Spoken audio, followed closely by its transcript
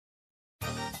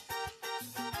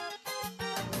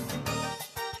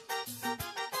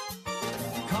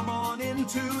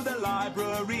to the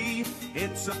library.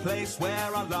 It's a place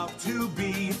where I love to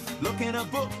be. Look in a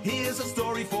book, here's a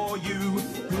story for you.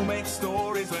 Who makes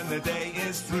stories when the day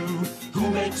is through?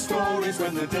 Who makes stories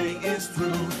when the day is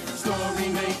through? Story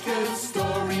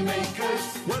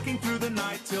makers, working through the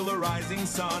night till the rising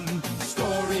sun.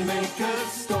 Story makers,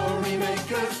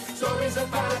 stories are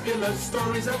fabulous,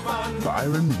 stories are fun.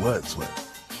 Byron Wordsworth.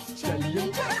 Jelly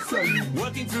and Jackson,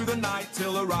 working through the night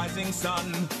till the rising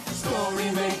sun. Story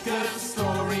makers,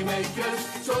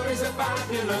 stories are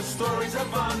fabulous, stories are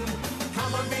fun.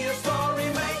 Come and be a story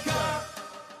maker.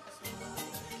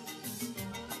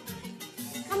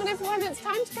 Come on, everyone, it's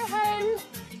time to go home.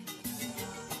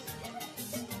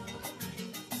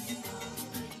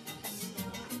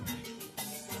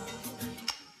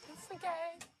 Off we go.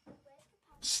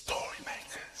 Story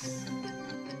makers.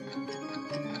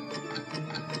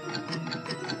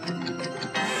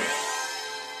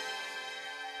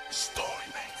 Story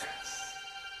makers.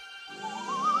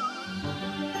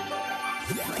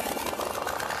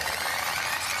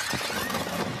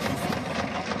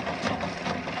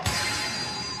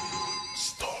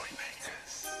 Story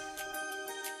makers.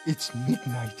 It's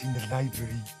midnight in the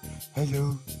library.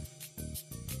 Hello.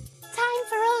 Time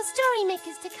for all story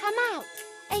makers to come out.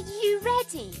 Are you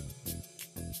ready?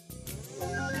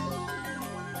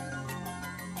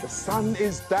 The sun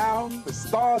is down, the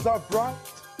stars are bright.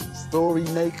 Story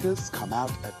makers come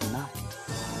out at night.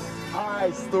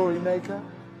 Hi, story maker.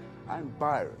 I'm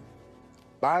Byron.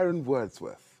 Byron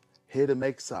Wordsworth, here to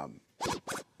make some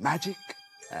magic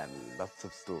and lots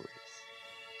of stories.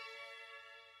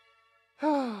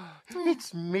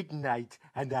 It's midnight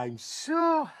and I'm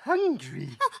so hungry.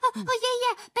 Oh,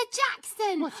 yeah. But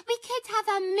Jackson, we could have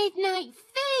a midnight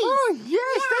feast. Oh,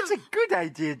 yes, Yeah. that's a good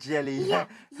idea, Jelly. Yeah.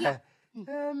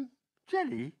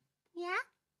 Jelly, Yeah?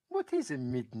 what is a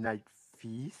midnight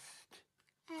feast?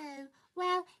 Oh,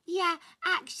 well, yeah,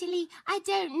 actually, I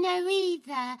don't know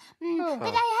either.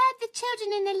 But I heard the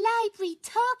children in the library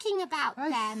talking about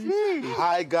them. See.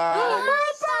 Hi, guys.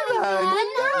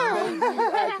 Byron. Maybe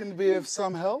I can be of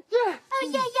some help? Yeah. Oh,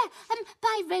 yeah.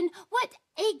 Byron, what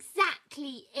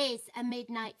exactly is a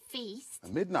midnight feast? A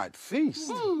midnight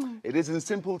feast? It is, in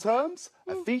simple terms,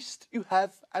 a feast you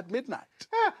have at midnight.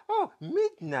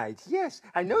 Midnight, yes.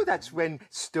 I know that's when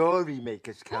story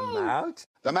makers come out.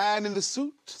 The man in the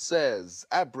suit says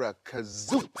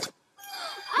abracazoo.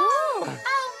 Oh,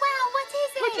 wow, what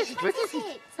is it? What is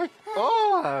it?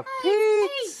 Oh,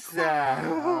 pizza.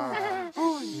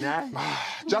 Oh, nice.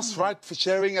 Just right for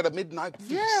sharing at a midnight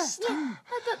feast. Oh,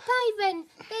 but Byron,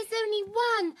 there's only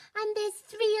one, and there's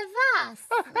 3 of us.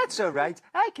 Oh, that's all right.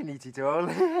 I can eat it all.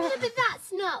 No, but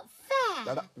that's not fair.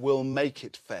 That will make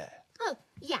it fair. Oh,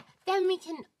 yeah, then we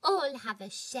can all have a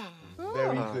share.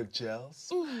 Very good,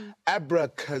 Gels.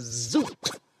 Abracazoo.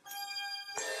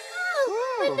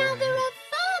 Oh, but now there are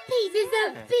 4 pieces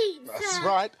of pizza. That's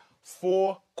right.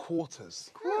 4 quarters.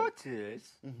 Quarters?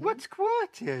 What's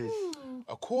quarters?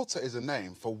 A quarter is a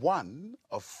name for one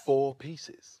of 4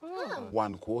 pieces.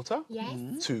 1 quarter,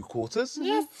 Yes. 2 quarters,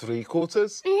 Yes. 3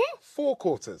 quarters, 4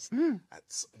 quarters.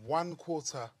 That's 1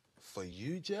 quarter for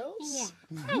you, Gels.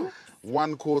 Yeah.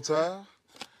 1 quarter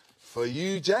for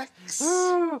you, Jax.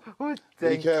 Oh,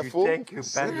 thank careful. you. Thank you,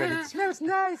 Byron. It smells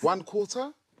nice. 1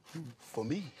 quarter for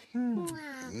me. Wow.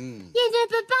 Yeah, no,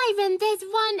 but Byron, there's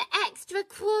 1 extra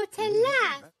quarter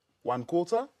left. 1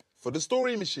 quarter for the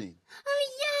story machine. Oh,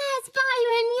 yes,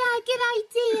 Byron, yeah, good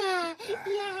idea.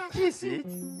 Yeah. Is it?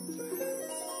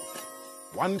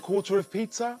 1 quarter of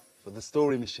pizza for the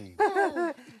story machine.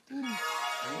 Here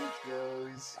it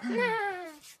goes.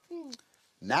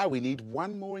 Now we need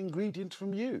 1 more ingredient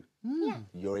from you.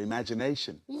 Your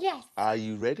imagination. Yes. Are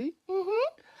you ready?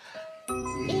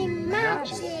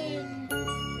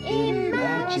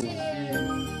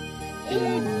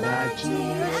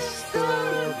 Imagine a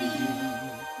story.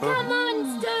 Come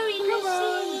on, story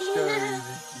machine.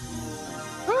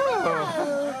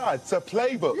 Ah, it's a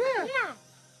playbook. Yeah.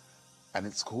 And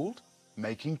it's called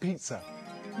Making Pizza.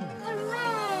 Hooray.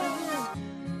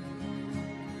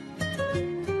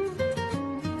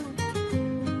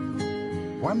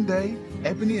 One day,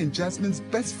 Ebony and Jasmine's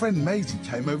best friend Maisie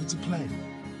came over to play.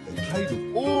 They played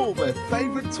with all their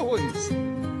favourite toys.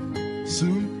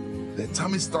 Soon, their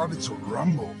tummies started to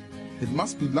rumble. It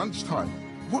must be lunchtime.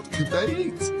 What could they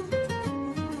eat?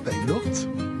 They looked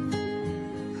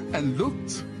and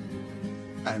looked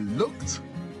and looked,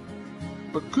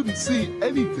 but couldn't see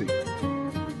anything.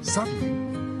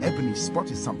 Suddenly, Ebony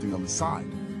spotted something on the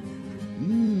side.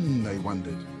 They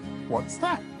wondered, what's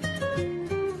that?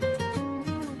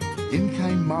 In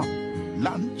came Mum.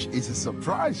 Lunch is a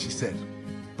surprise, she said,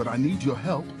 but I need your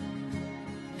help.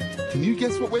 Can you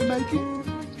guess what we're making?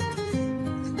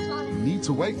 We need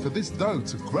to wait for this dough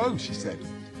to grow, she said.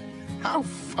 How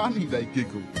funny, they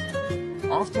giggled.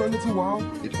 After a little while,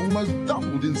 it almost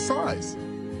doubled in size.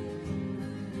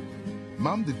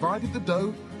 Mum divided the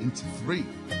dough into 3.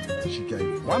 She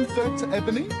gave 1/3 to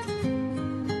Ebony,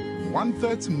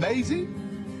 1/3 to Maisie,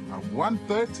 and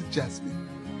 1/3 to Jasmine.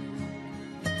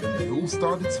 Then they all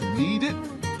started to knead it,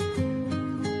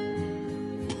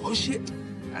 push it,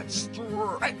 and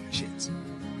stretch it.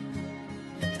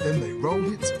 Then they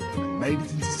rolled it and made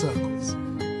it into circles.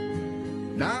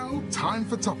 Now, time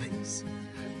for toppings.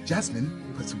 Jasmine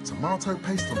put some tomato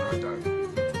paste on her dough,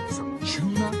 some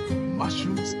tuna,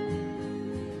 mushrooms,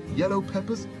 yellow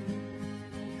peppers,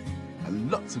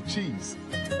 and lots of cheese.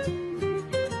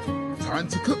 Time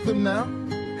to cook them now.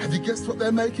 Have you guessed what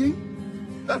they're making?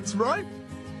 That's right,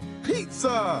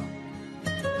 pizza!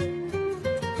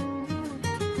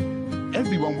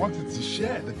 Everyone wanted to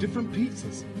share the different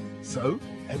pizzas, so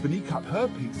Ebony cut her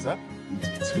pizza into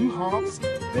 2 halves,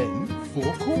 then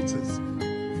 4 quarters.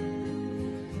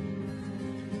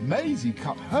 Maisie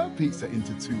cut her pizza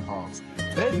into 2 halves,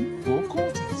 then 4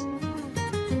 quarters.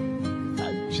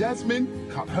 And Jasmine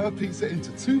cut her pizza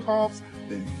into 2 halves,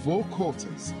 then 4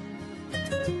 quarters.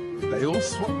 They all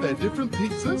swapped their different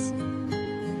pizzas.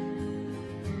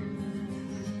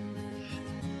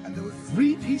 And there were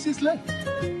 3 pieces left.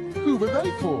 Who were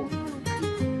they for?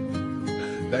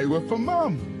 They were for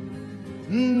Mum.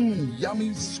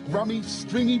 Yummy, scrummy,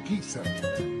 stringy pizza.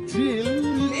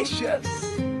 Delicious.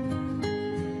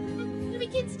 We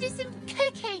can do some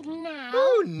cooking now.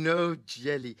 Oh, no,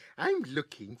 Jelly. I'm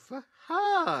looking for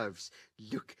halves.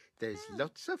 Look, there's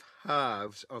lots of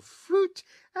halves of fruit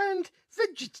and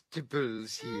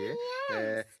vegetables here.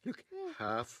 Yes. Look,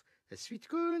 half a sweet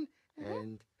corn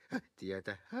and the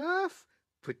other half.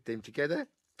 Put them together.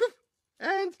 Poof,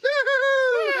 and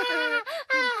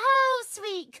A whole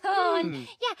sweet corn.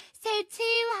 Yeah, so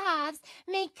 2 halves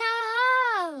make a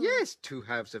whole. yes, 2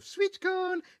 halves of sweet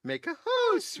corn make a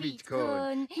whole sweet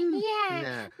corn. Yeah.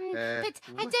 Now, But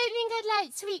I don't think I'd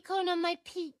like sweet corn on my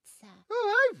pizza.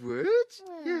 Oh, I would.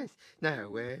 Yes. Now,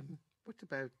 what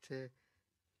about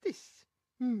this?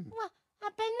 What,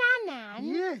 a banana?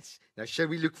 Yes. Now, shall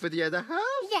we look for the other half?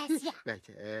 Yes, yeah. Right.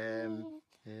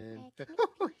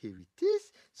 Oh, here it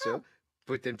is. So,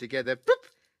 put them together. Boop,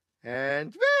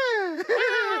 and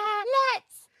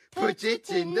Let's put it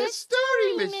in the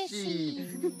story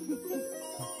machine.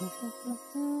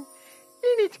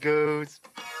 In it goes.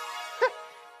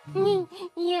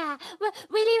 Yeah. Well,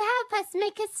 will you help us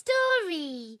make a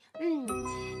story?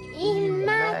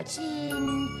 Imagine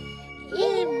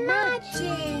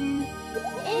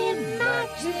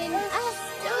a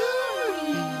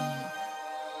story.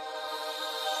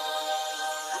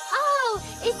 Oh,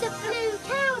 it's a blue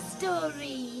cow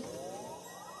story.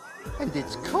 And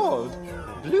it's called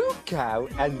Blue Cow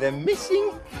and the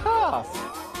Missing Half.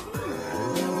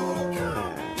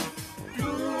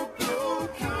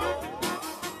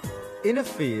 In a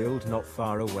field not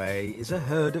far away is a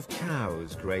herd of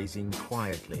cows grazing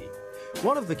quietly.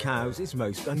 One of the cows is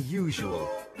most unusual.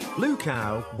 Blue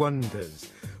Cow wonders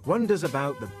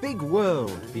about the big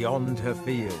world beyond her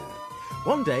field.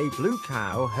 One day, Blue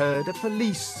Cow heard a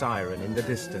police siren in the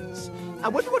distance. I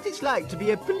wonder what it's like to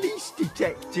be a police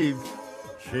detective.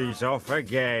 She's off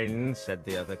again, said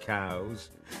the other cows.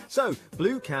 So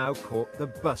Blue Cow caught the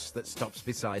bus that stops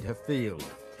beside her field.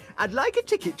 I'd like a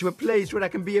ticket to a place where I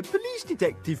can be a police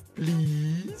detective,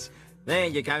 please. There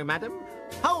you go, madam.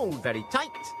 Hold very tight.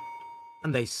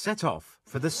 And they set off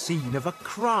for the scene of a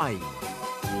crime.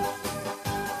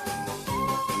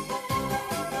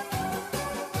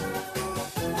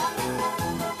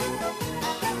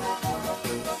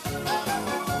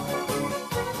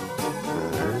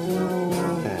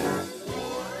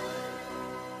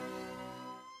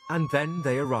 And then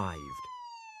they arrived.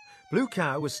 Blue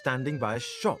Cow was standing by a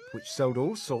shop which sold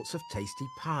all sorts of tasty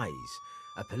pies.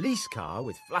 A police car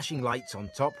with flashing lights on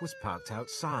top was parked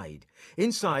outside.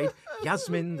 Inside,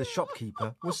 Yasmin, the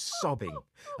shopkeeper, was sobbing.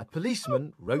 A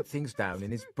policeman wrote things down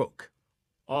in his book.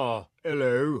 Ah,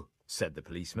 hello, said the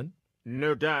policeman.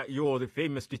 No doubt you're the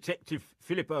famous detective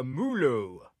Philippa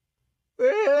Mulo.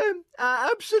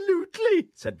 Absolutely,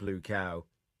 said Blue Cow.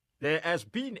 There has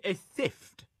been a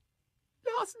theft.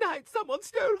 Last night someone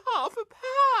stole half a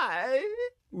pie.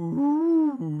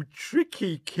 Ooh,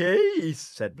 tricky case,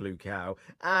 said Blue Cow.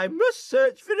 I must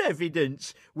search for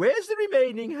evidence. Where's the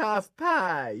remaining half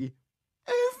pie?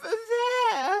 Over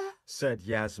there, said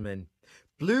Yasmin.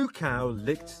 Blue Cow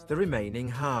licked the remaining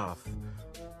half.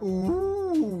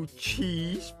 Ooh,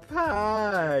 cheese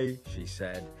pie. pie, she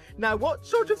said. Now what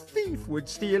sort of thief would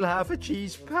steal half a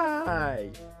cheese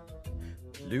pie?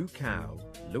 Blue Cow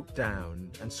looked down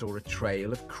and saw a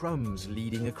trail of crumbs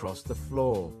leading across the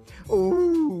floor.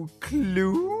 Oh,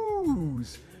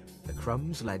 clues! The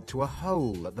crumbs led to a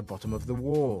hole at the bottom of the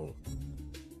wall.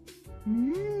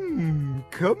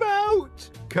 Come out!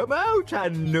 Come out! I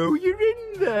know you're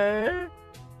in there!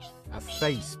 A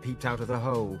face peeped out of the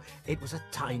hole. It was a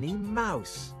tiny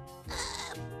mouse,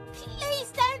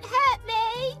 Please don't hurt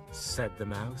me. said the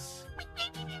mouse.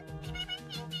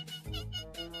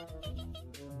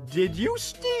 Did you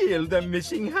steal the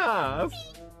missing half?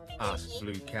 Asked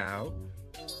Blue Cow.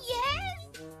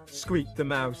 Yes, Squeaked the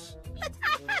mouse. but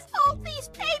I had all these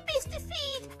babies to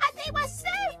feed and they were so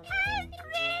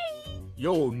hungry.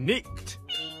 You're nicked,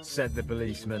 said the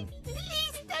policeman.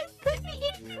 Please don't put me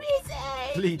in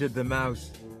prison. Pleaded the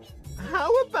mouse.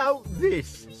 How about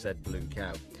this, said Blue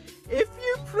Cow. If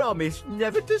you promise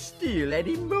never to steal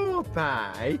any more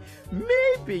pie,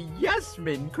 maybe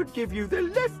Yasmin could give you the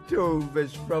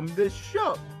leftovers from the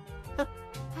shop.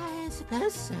 I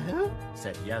suppose so.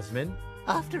 Said Yasmin.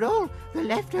 After all, the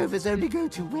leftovers only go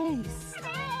to waste.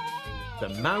 The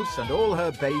mouse and all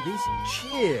her babies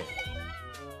cheered.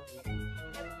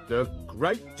 The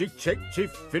great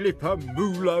detective Philippa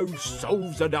Mulo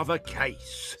solves another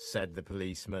case, said the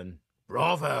policeman.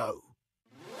 Bravo!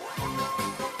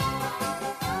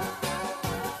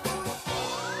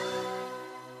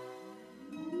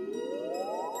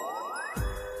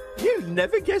 You'll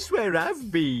never guess where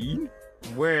I've been.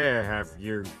 Where have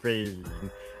you been?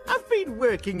 I've been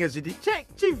working as a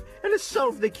detective and have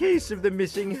solved the case of the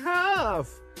missing half.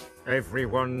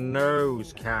 Everyone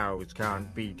knows cows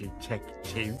can't be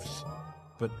detectives,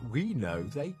 but we know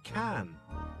they can,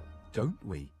 don't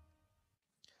we?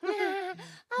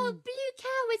 Oh, Blue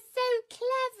Cow was so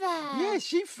clever. Yeah,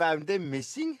 she found the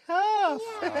missing half.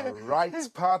 All right,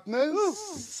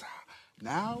 partners.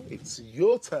 Now it's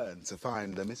your turn to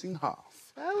find the missing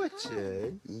half. Our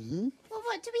turn. Well,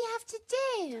 what do we have to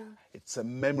do? It's a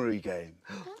memory game.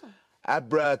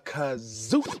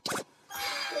 Abracazoo.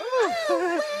 Oh,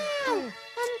 wow. I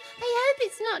hope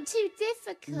it's not too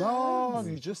difficult. No,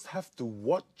 you just have to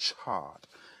watch hard.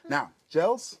 Now,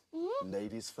 Gels,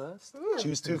 ladies first.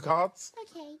 Choose 2 cards.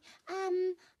 Okay,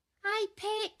 I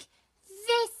pick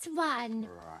this one.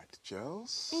 Right,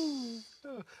 Gels.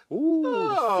 Ooh,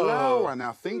 the flower.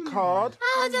 Now think hard.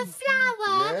 Oh, the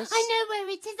flower. Yes. I know where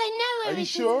it is. I know where Are you it is,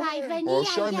 sure? Byron. Well, yeah,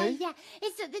 show yeah, me. yeah.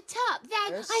 It's at the top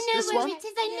there. Yes, I know this where one? it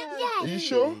is. I know. Yeah. Are you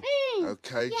sure? Yeah,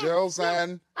 Okay, Gels,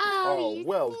 and... Oh, you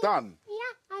well see? done.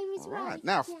 Yeah, I was All right, right.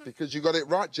 now, yeah. because you got it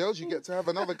right, Gels, you get to have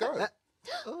another go.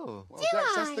 Oh. Well, Do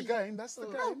Jax, that's I? the game. That's the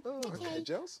game. okay. Okay,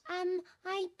 Gels.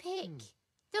 I pick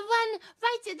the one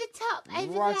right at the top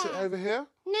over Right there. it over here.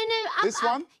 No, up, This up.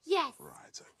 one? Yes.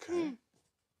 Right, okay.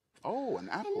 Oh, an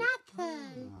apple. An apple.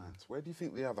 Right, where do you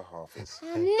think the other half is?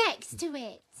 Next to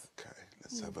it. Okay,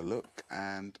 let's have a look.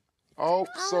 And oh,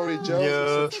 sorry,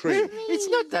 Gels, it's a tree. It's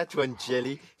not that one,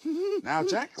 Jelly. Now,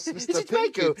 Jax, Mr. it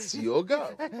Pink, Michael? it's your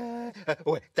go.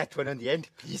 That one on the end,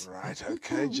 please. Right,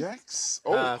 okay, Jax.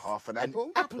 Oh, half an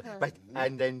apple. Apple. Right,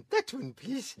 and then that one,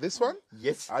 please. This one?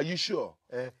 Yes. Are you sure?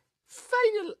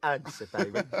 Final answer,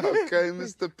 Byron. Okay,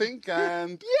 Mr. Pink,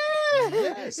 and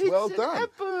yes, it's well an done.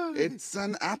 apple. It's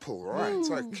an apple, right?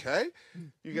 Okay,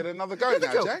 you get another go Another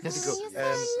now, go. Jax. Another go.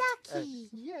 You're so lucky.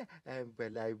 Yeah,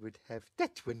 well, I would have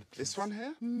that one, please. This one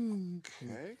here.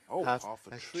 Okay. Oh, half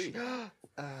a tree. Yeah,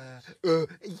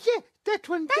 that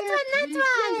one there, that please. one.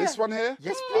 Yeah. This one here.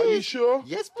 Yes, Are you please. sure?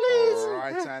 Yes, please. All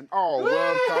right, and oh,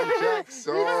 well done, Jax.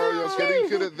 Oh, you're getting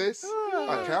good at this.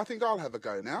 Okay, I think I'll have a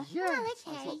go now. Yeah. It's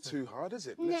not too hard, is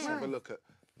it? Let's have a look at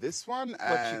this one you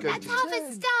and going That's half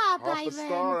a star, half Byron. a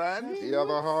star, and the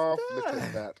other half. Look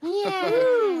at that.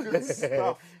 Yeah. Good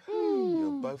stuff.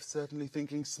 You're both certainly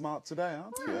thinking smart today,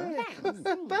 aren't you?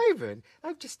 Byron,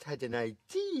 I've just had an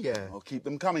idea. Well, keep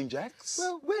them coming, Jax.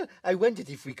 Well, I wondered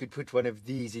if we could put one of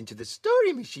these into the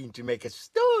story machine to make a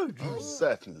story.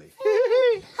 Certainly.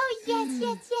 Oh, yes.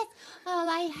 Oh,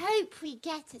 I hope we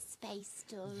get a space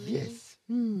story. Yes.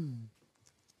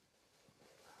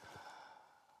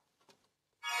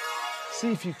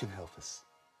 See if you can help us.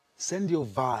 Send your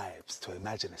vibes to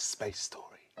imagine a space story.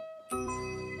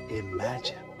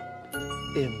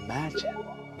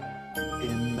 Imagine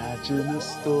a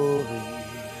story.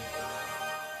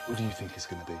 What do you think it's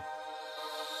going to be?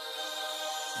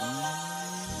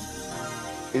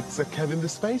 It's a Kevin the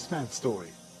Spaceman story.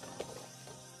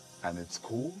 And it's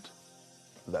called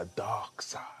The Dark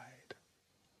Side.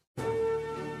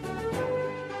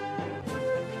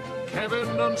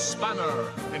 Kevin and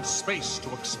Spanner in space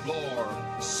to explore,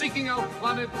 seeking out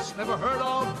planets never heard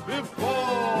of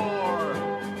before.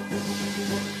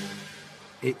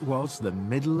 It was the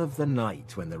middle of the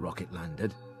night when the rocket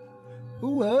landed.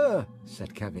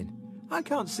 Said Kevin. I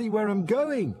can't see where I'm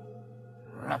going.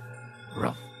 Ruff,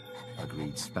 ruff,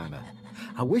 agreed Spanner.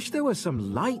 I wish there were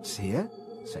some lights here,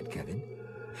 said Kevin.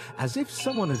 As if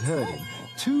someone had heard him,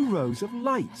 2 rows of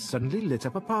lights suddenly lit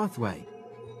up a pathway.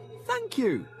 Thank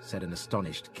you, said an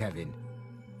astonished Kevin.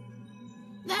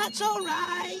 That's all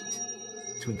right.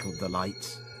 Twinkled the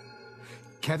lights.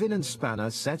 Kevin and Spanner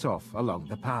set off along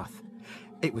the path.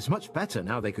 It was much better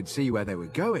now they could see where they were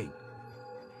going.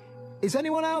 Is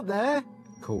anyone out there?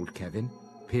 Called Kevin,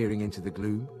 peering into the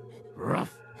gloom.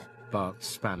 Ruff, barked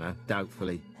Spanner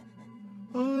doubtfully.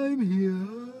 I'm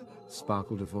here,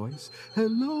 sparkled a voice.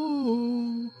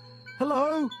 Hello?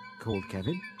 Hello? Called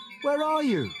Kevin. Where are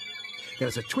you? There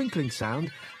was a twinkling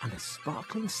sound and a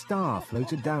sparkling star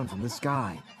floated down from the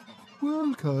sky.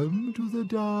 Welcome to the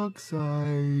dark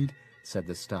side, said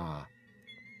the star.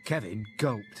 Kevin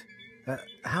gulped.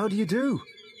 How do you do?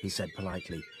 He said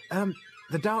politely.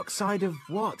 The dark side of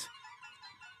what?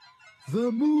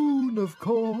 The moon, of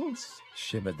course,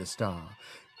 shimmered the star.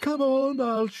 Come on,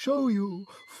 I'll show you.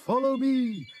 Follow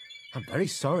me. I'm very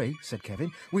sorry, said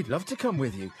Kevin. We'd love to come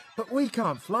with you, but we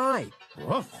can't fly.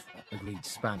 Woof, agreed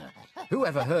Spanner. Who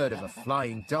ever heard of a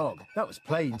flying dog? That was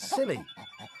plain silly.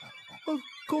 Of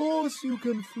course you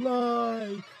can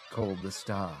fly, called the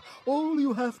star. All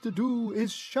you have to do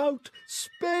is shout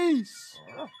space.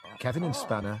 Kevin and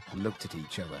Spanner looked at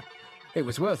each other. It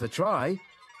was worth a try.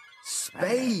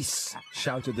 Space!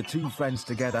 Shouted the 2 friends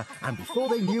together, and before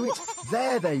they knew it,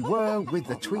 there they were with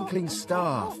the twinkling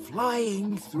star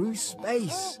flying through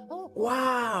space.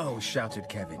 Wow! Shouted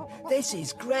Kevin. This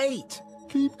is great!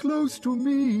 Keep close to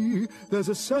me. There's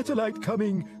a satellite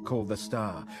coming, called the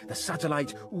star. The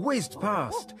satellite whizzed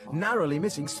past, narrowly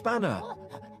missing Spanner.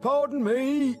 Pardon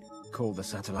me, called the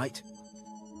satellite.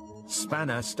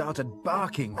 Spanner started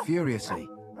barking furiously.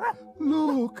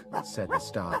 Look, said the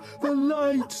star, the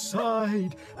light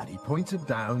side, and he pointed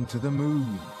down to the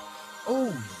moon.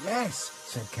 Oh, yes,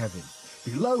 said Kevin.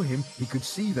 Below him, he could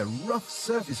see the rough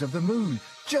surface of the moon,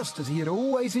 just as he had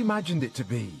always imagined it to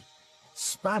be.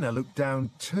 Spanner looked down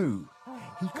too.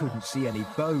 He couldn't see any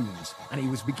bones, and he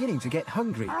was beginning to get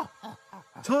hungry.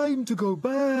 Time to go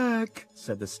back,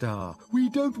 said the star. We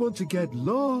don't want to get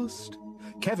lost.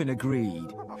 Kevin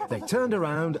agreed. They turned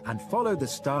around and followed the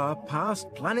star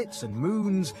past planets and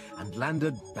moons and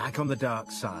landed back on the dark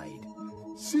side.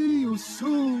 See you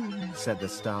soon, said the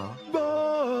star.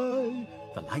 Bye.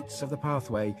 The lights of the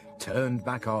pathway turned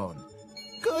back on.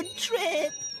 Good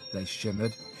trip. They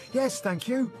shimmered. Yes, thank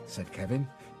you, said Kevin.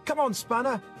 Come on,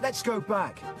 Spanner, let's go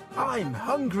back. I'm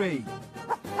hungry.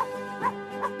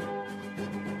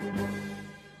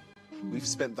 We've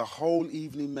spent the whole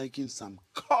evening making some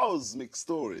cosmic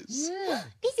stories. Yeah.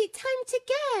 Is it time to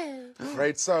go?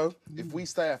 Afraid so. If we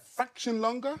stay a fraction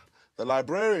longer, the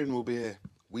librarian will be here.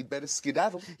 We'd better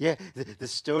skedaddle. Yeah, the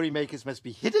story makers must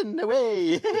be hidden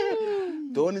away.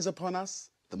 Dawn is upon us.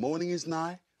 The morning is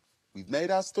nigh. We've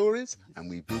made our stories, and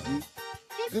we bid you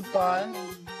goodbye.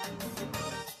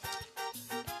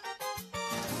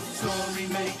 Story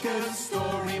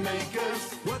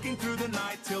makers, working through the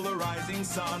night till the rising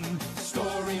sun.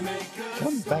 Story makers,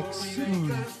 Come back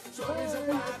soon. Stories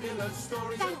are fabulous,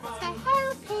 stories are Thanks fun. for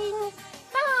helping.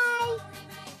 Bye.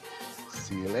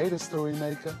 See you later, story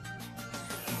maker.